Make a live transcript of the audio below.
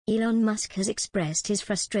Elon Musk has expressed his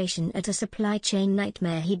frustration at a supply chain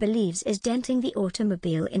nightmare he believes is denting the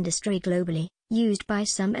automobile industry globally, used by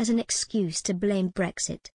some as an excuse to blame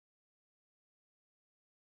Brexit.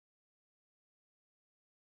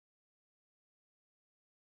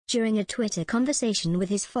 During a Twitter conversation with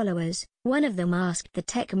his followers, one of them asked the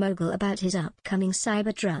tech mogul about his upcoming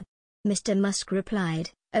Cybertruck. Mr. Musk replied,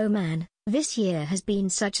 "Oh man, this year has been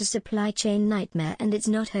such a supply chain nightmare and it's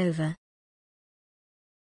not over."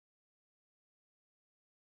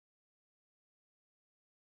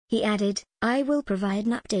 He added, "I will provide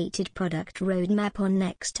an updated product roadmap on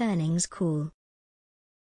next earnings call."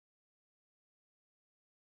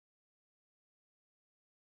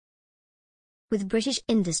 With British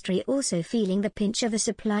industry also feeling the pinch of a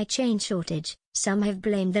supply chain shortage, some have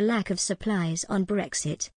blamed the lack of supplies on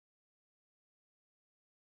Brexit.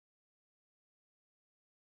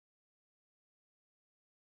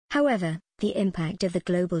 However, the impact of the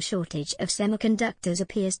global shortage of semiconductors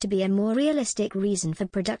appears to be a more realistic reason for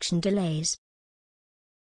production delays.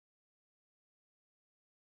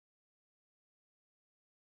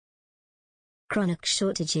 Chronic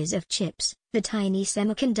shortages of chips, the tiny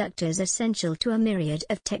semiconductors essential to a myriad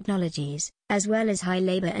of technologies, as well as high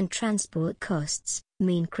labor and transport costs,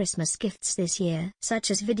 mean Christmas gifts this year, such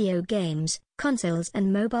as video games, consoles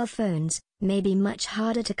and mobile phones, may be much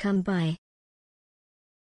harder to come by.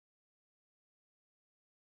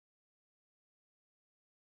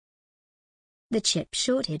 The chip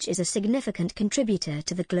shortage is a significant contributor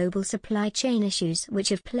to the global supply chain issues which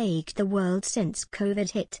have plagued the world since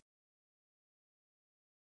COVID hit.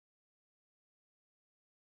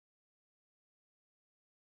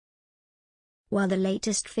 While the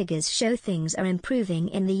latest figures show things are improving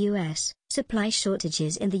in the US, supply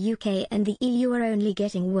shortages in the UK and the EU are only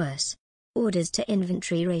getting worse. Orders to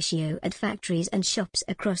inventory ratio at factories and shops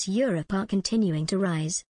across Europe are continuing to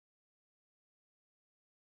rise.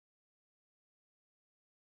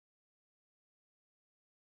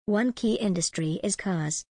 One key industry is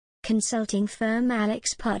cars. Consulting firm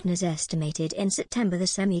AlixPartners estimated in September the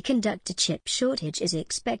semiconductor chip shortage is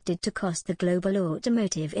expected to cost the global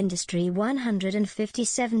automotive industry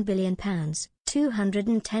 £157 billion,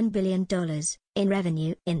 $210 billion, in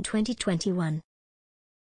revenue in 2021.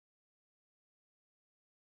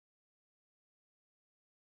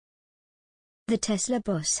 The Tesla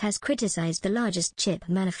boss has criticized the largest chip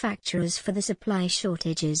manufacturers for the supply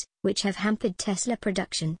shortages, which have hampered Tesla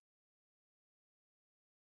production.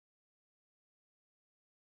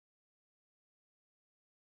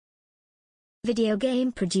 Video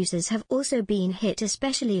game producers have also been hit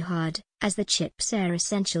especially hard, as the chips are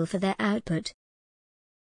essential for their output.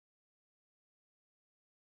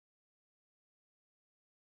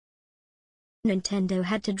 Nintendo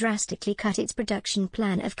had to drastically cut its production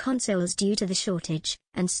plan of consoles due to the shortage,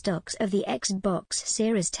 and stocks of the Xbox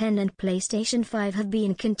Series X and PlayStation 5 have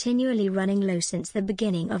been continually running low since the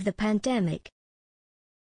beginning of the pandemic.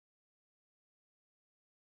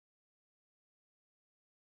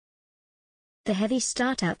 The heavy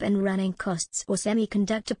startup and running costs for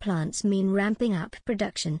semiconductor plants mean ramping up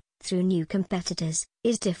production, through new competitors,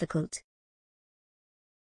 is difficult.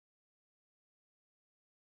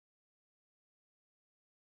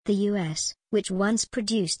 The US, which once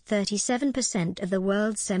produced 37% of the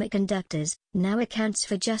world's semiconductors, now accounts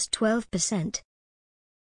for just 12%.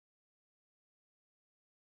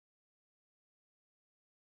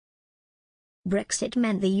 Brexit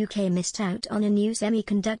meant the UK missed out on a new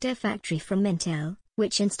semiconductor factory from Intel,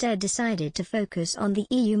 which instead decided to focus on the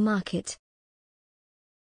EU market.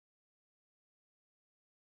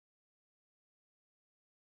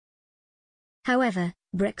 However,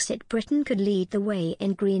 Brexit Britain could lead the way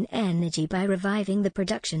in green energy by reviving the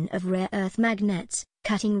production of rare earth magnets,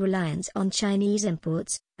 cutting reliance on Chinese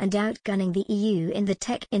imports, and outgunning the EU in the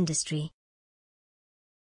tech industry.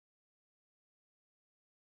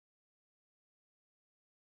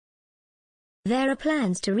 There are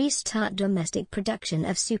plans to restart domestic production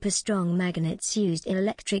of super-strong magnets used in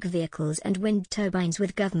electric vehicles and wind turbines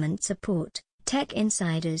with government support, tech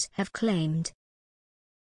insiders have claimed.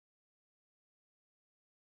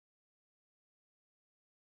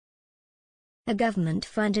 A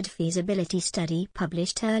government-funded feasibility study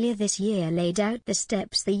published earlier this year laid out the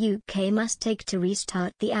steps the UK must take to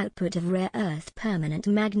restart the output of rare earth permanent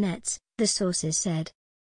magnets, the sources said.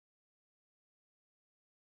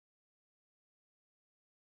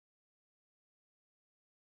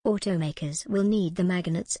 Automakers will need the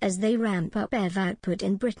magnets as they ramp up EV output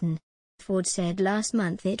in Britain. Ford said last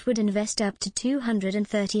month it would invest up to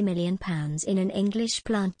 £230 million in an English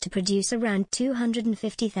plant to produce around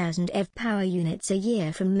 250,000 EV power units a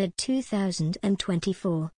year from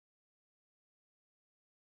mid-2024.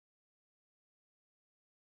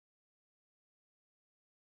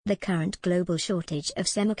 The current global shortage of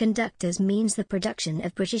semiconductors means the production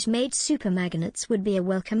of British-made supermagnets would be a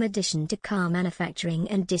welcome addition to car manufacturing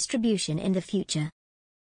and distribution in the future.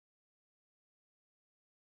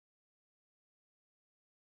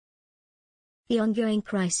 The ongoing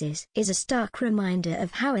crisis is a stark reminder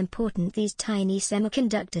of how important these tiny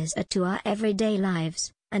semiconductors are to our everyday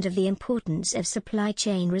lives, and of the importance of supply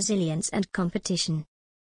chain resilience and competition.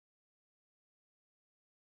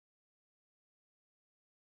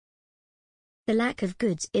 The lack of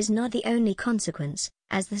goods is not the only consequence,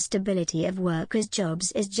 as the stability of workers'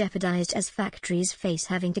 jobs is jeopardized as factories face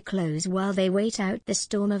having to close while they wait out the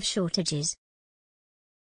storm of shortages.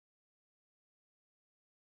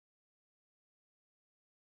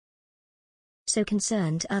 So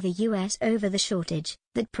concerned are the U.S. over the shortage,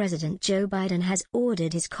 that President Joe Biden has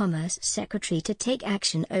ordered his Commerce Secretary to take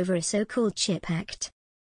action over a so-called CHIP Act.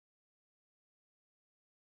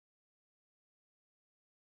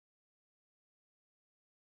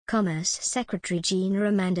 Commerce Secretary Gina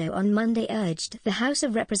Raimondo on Monday urged the House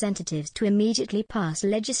of Representatives to immediately pass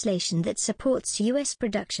legislation that supports U.S.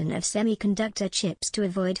 production of semiconductor chips to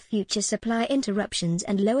avoid future supply interruptions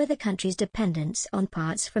and lower the country's dependence on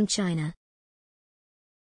parts from China.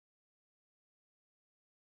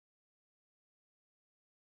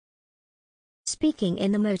 Speaking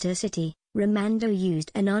in the Motor City, Raimondo used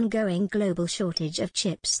an ongoing global shortage of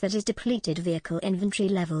chips that has depleted vehicle inventory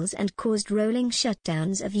levels and caused rolling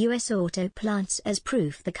shutdowns of U.S. auto plants as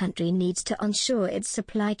proof the country needs to onshore its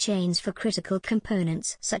supply chains for critical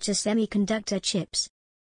components such as semiconductor chips.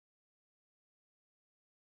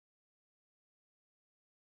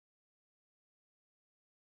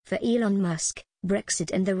 For Elon Musk,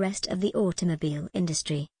 Brexit and the rest of the automobile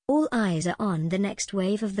industry, all eyes are on the next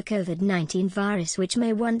wave of the COVID-19 virus, which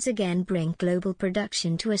may once again bring global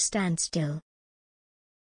production to a standstill.